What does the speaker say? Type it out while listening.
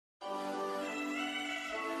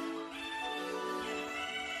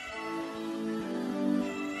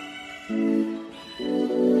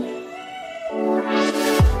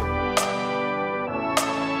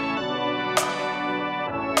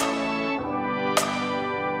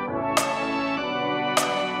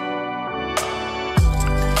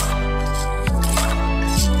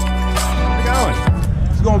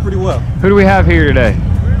pretty well. Who do we have here today?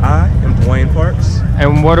 I am Dwayne Parks.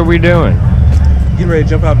 And what are we doing? Getting ready to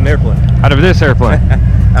jump out of an airplane. Out of this airplane?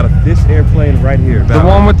 Out of this airplane right here. The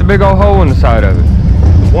one with the big old hole in the side of it?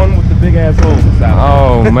 The one with the big ass hole in the side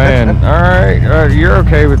of it. Oh, man. All right. You're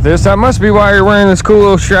okay with this. That must be why you're wearing this cool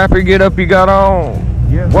little strappy get up you got on.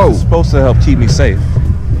 Yeah, whoa. This is supposed to help keep me safe.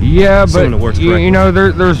 Yeah, but it works you know,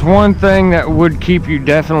 there's one thing that would keep you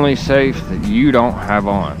definitely safe that you don't have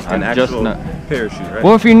on. An actual parachute, right?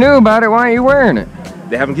 Well, if you knew about it, why aren't you wearing it?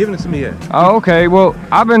 They haven't given it to me yet. Oh, okay. Well,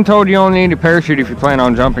 I've been told you only need a parachute if you plan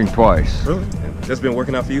on jumping twice. Really? That's been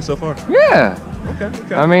working out for you so far? Yeah.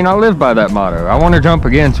 Okay. I mean, I live by that motto. I want to jump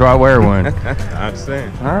again, so I wear one. I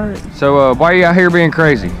understand. All right. So, why are you out here being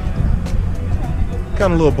crazy?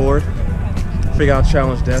 Kind of a little bored. Figure out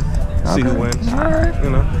challenge death. See who wins. All right. You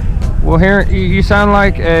know. Well, here you sound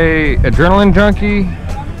like a adrenaline junkie,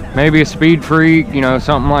 maybe a speed freak, you know,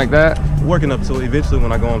 something like that. Working up to eventually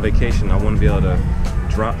when I go on vacation, I want to be able to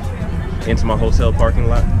drop into my hotel parking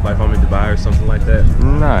lot, like if I'm in Dubai or something like that.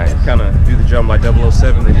 Nice. Kind of do the jump like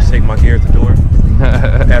 007, then just take my gear at the door.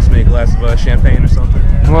 Pass me a glass of champagne or something.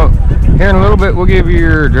 Well, here in a little bit, we'll give you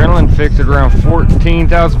your adrenaline fix at around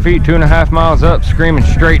 14,000 feet, 2.5 miles up, screaming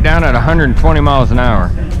straight down at 120 miles an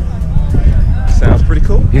hour. Sounds pretty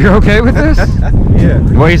cool. You're okay with this? Yeah.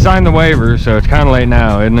 Well, you signed the waiver, so it's kind of late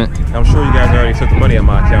now, isn't it? I'm sure you guys already took the money on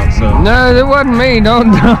my account, so. No, it wasn't me.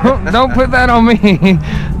 Don't put that on me.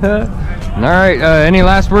 All right. Any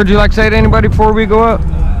last words you'd like to say to anybody before we go up?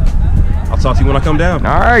 I'll talk to you when I come down.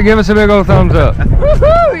 All right. Give us a big old thumbs up.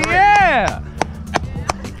 Woohoo! Yeah.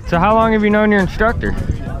 So, how long have you known your instructor?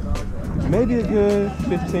 Maybe a good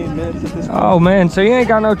 15 minutes at this point. Oh man, so you ain't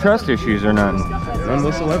got no trust issues or nothing? None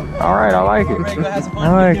whatsoever. All right, I like it.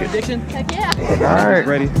 I like it. Heck yeah. All right.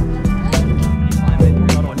 Ready?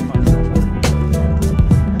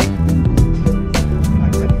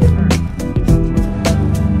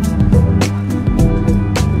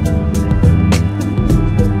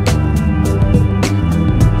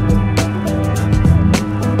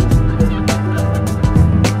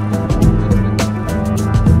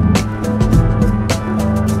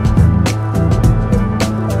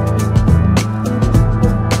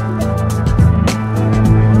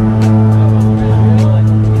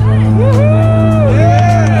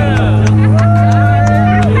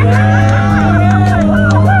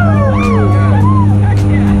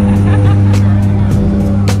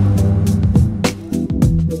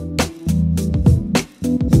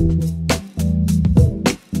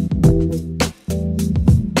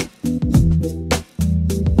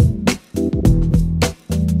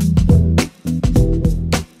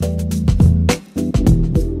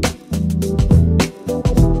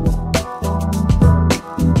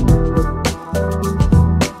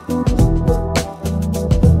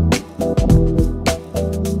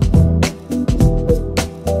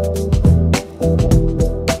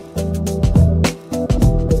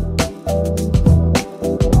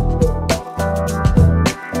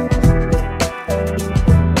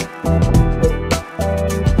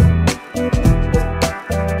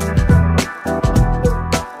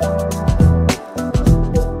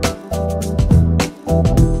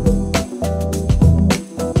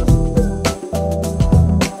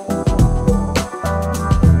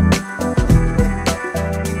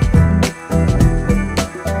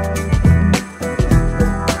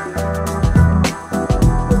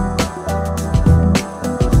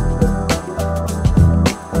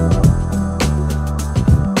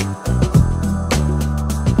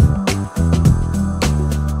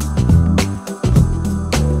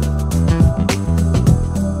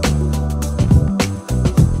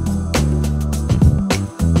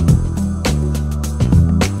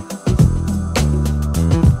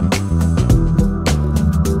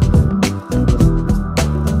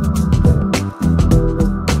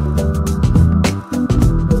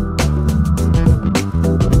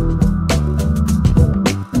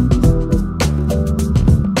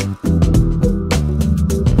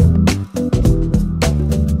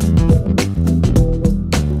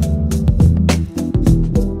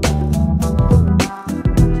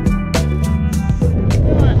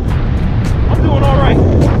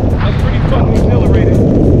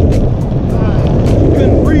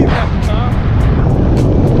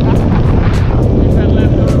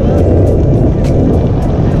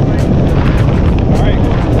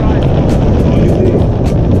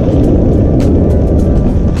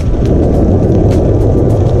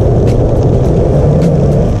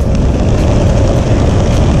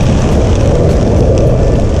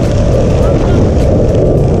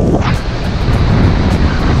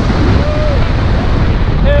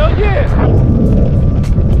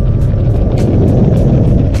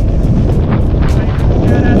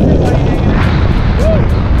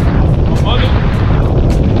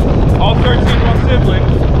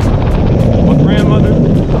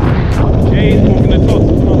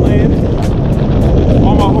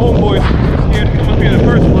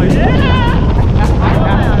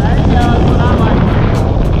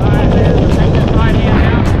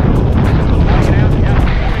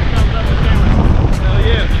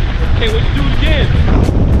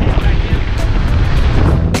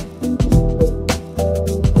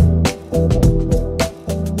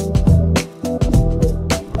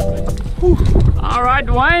 Whew. All right,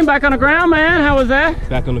 Dwayne, back on the ground, man. How was that?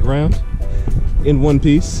 Back on the ground, in one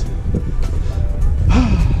piece.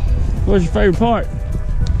 What was your favorite part?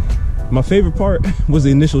 My favorite part was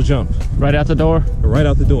the initial jump. Right out the door? Right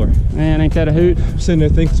out the door. Man, ain't that a hoot? I'm sitting there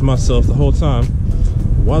thinking to myself the whole time,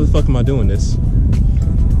 why the fuck am I doing this?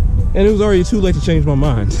 And it was already too late to change my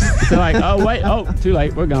mind. So like, oh wait, oh, too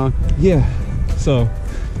late, we're gone. Yeah, so.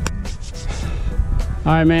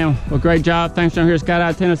 All right, man, well, great job. Thanks for here at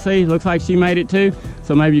Skydive Tennessee. Looks like she made it too,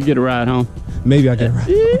 so maybe you get a ride home. Maybe I get a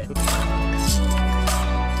ride.